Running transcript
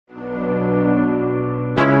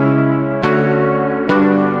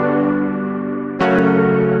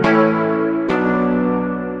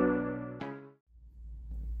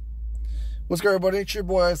What's good, everybody? It's your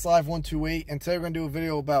boy Live128, and today we're going to do a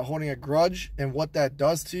video about holding a grudge and what that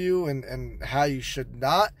does to you and how you should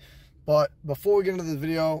not. But before we get into the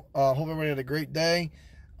video, hope everybody had a great day.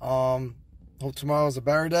 Hope tomorrow's a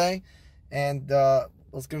better day, and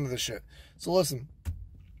let's get into this shit. So listen,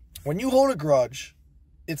 when you hold a grudge,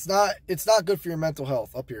 it's not good for your mental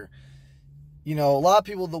health up here. You know, a lot of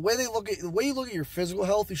people, the way you look at your physical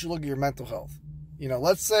health, you should look at your mental health. You know,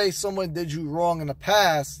 let's say someone did you wrong in the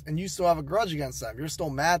past and you still have a grudge against them. You're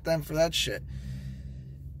still mad at them for that shit.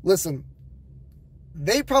 Listen,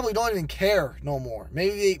 they probably don't even care no more.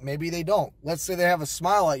 Maybe they don't. Let's say they have a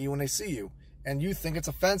smile at you when they see you and you think it's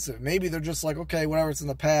offensive. Maybe they're just like, okay, whatever, it's in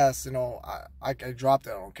the past. You know, I dropped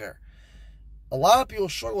it. I don't care. A lot of people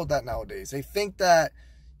struggle with that nowadays. They think that,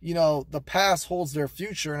 you know, the past holds their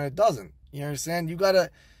future and it doesn't. You understand? You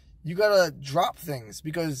gotta drop things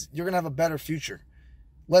because you're gonna have a better future.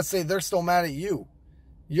 Let's say they're still mad at you.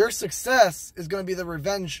 Your success is going to be the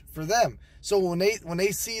revenge for them. So when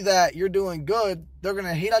they see that you're doing good, they're going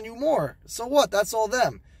to hate on you more. So what? That's all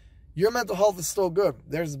them. Your mental health is still good.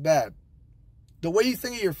 Theirs is bad. The way you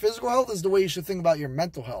think of your physical health is the way you should think about your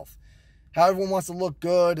mental health. How everyone wants to look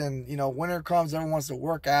good, and, you know, winter comes, everyone wants to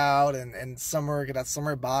work out, and summer, get that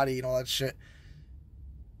summer body and all that shit.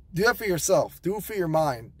 Do that for yourself. Do it for your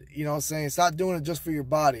mind. You know what I'm saying? Stop doing it just for your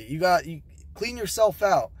body. You clean yourself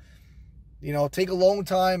out. You know, take a long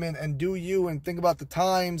time and do you, and think about the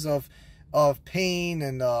times of pain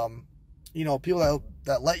and, you know, people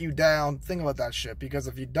that let you down. Think about that shit, because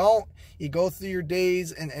if you don't, you go through your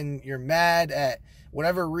days and you're mad at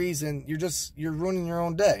whatever reason, you're ruining your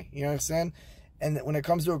own day. You know what I'm saying? And when it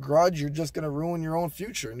comes to a grudge, you're just going to ruin your own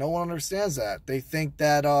future. No one understands that. They think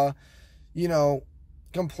that, you know,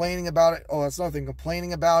 complaining about it, oh, that's nothing,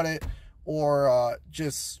 complaining about it, or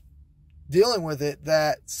just dealing with it,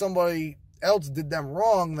 that somebody else did them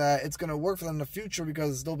wrong, that it's going to work for them in the future,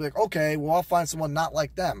 because they'll be like, okay, well, I'll find someone not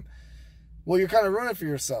like them. Well, you're kind of ruining it for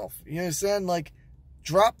yourself. You understand? Like,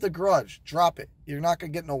 drop the grudge. Drop it. You're not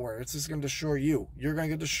going to get nowhere. It's just going to destroy you. You're going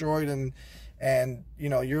to get destroyed, and you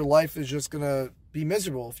know, your life is just going to be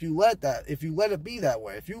miserable if you let it be that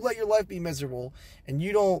way. If you let your life be miserable and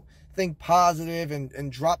you don't think positive and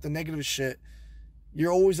drop the negative shit,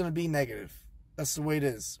 you're always going to be negative. That's the way it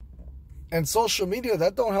is. And social media,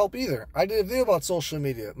 that don't help either. I did a video about social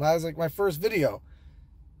media. And that was like my first video.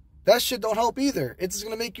 That shit don't help either. It's just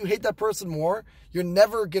going to make you hate that person more. You'll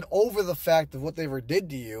never get over the fact of what they ever did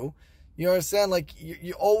to you. You understand? Like,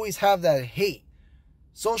 you always have that hate.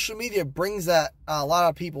 Social media brings that a lot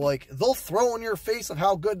of people. Like, they'll throw in your face of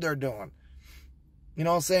how good they're doing. You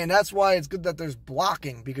know what I'm saying? That's why it's good that there's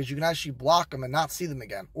blocking, because you can actually block them and not see them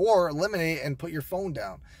again. Or eliminate and put your phone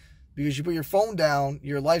down. Because you put your phone down,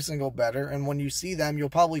 your life's going to go better. And when you see them, you'll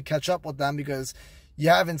probably catch up with them because you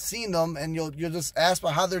haven't seen them, and you'll just ask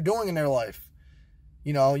about how they're doing in their life.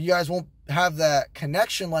 You know, you guys won't have that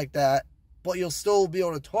connection like that, but you'll still be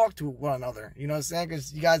able to talk to one another. You know what I'm saying?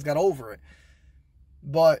 Because you guys got over it.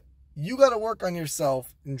 But you got to work on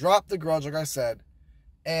yourself and drop the grudge, like I said.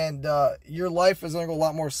 And your life is going to go a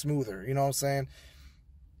lot more smoother. You know what I'm saying?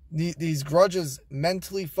 These grudges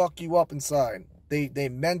mentally fuck you up inside. They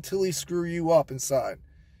mentally screw you up inside.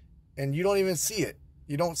 And you don't even see it.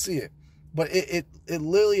 You don't see it. But it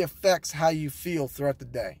literally affects how you feel throughout the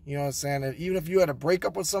day. You know what I'm saying? And even if you had a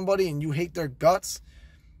breakup with somebody and you hate their guts,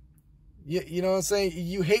 you know what I'm saying?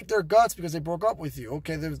 You hate their guts because they broke up with you.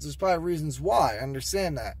 Okay, there's probably reasons why. I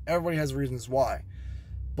understand that. Everybody has reasons why.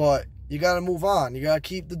 But you got to move on. You got to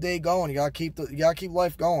keep the day going. You got to keep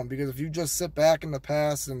life going, because if you just sit back in the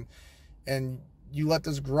past and you let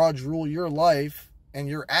this grudge rule your life and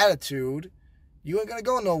your attitude, you ain't going to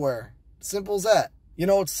go nowhere. Simple as that. You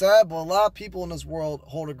know, it's sad, but a lot of people in this world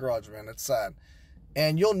hold a grudge, man. It's sad.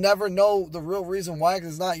 And you'll never know the real reason why, because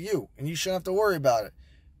it's not you. And you shouldn't have to worry about it.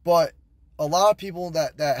 But a lot of people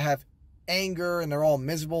that have anger and they're all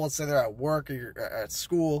miserable, let's say they're at work or you're at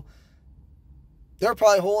school, they're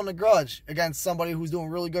probably holding a grudge against somebody who's doing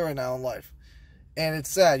really good right now in life. And it's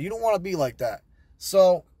sad. You don't want to be like that.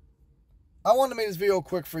 So I wanted to make this video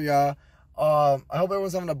quick for y'all. I hope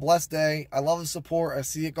everyone's having a blessed day. I love the support. I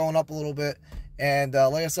see it going up a little bit. And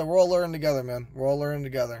like I said, we're all learning together, man. We're all learning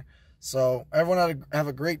together. So everyone have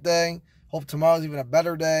a great day. Hope tomorrow's even a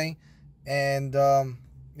better day. And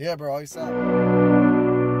yeah, bro, always out.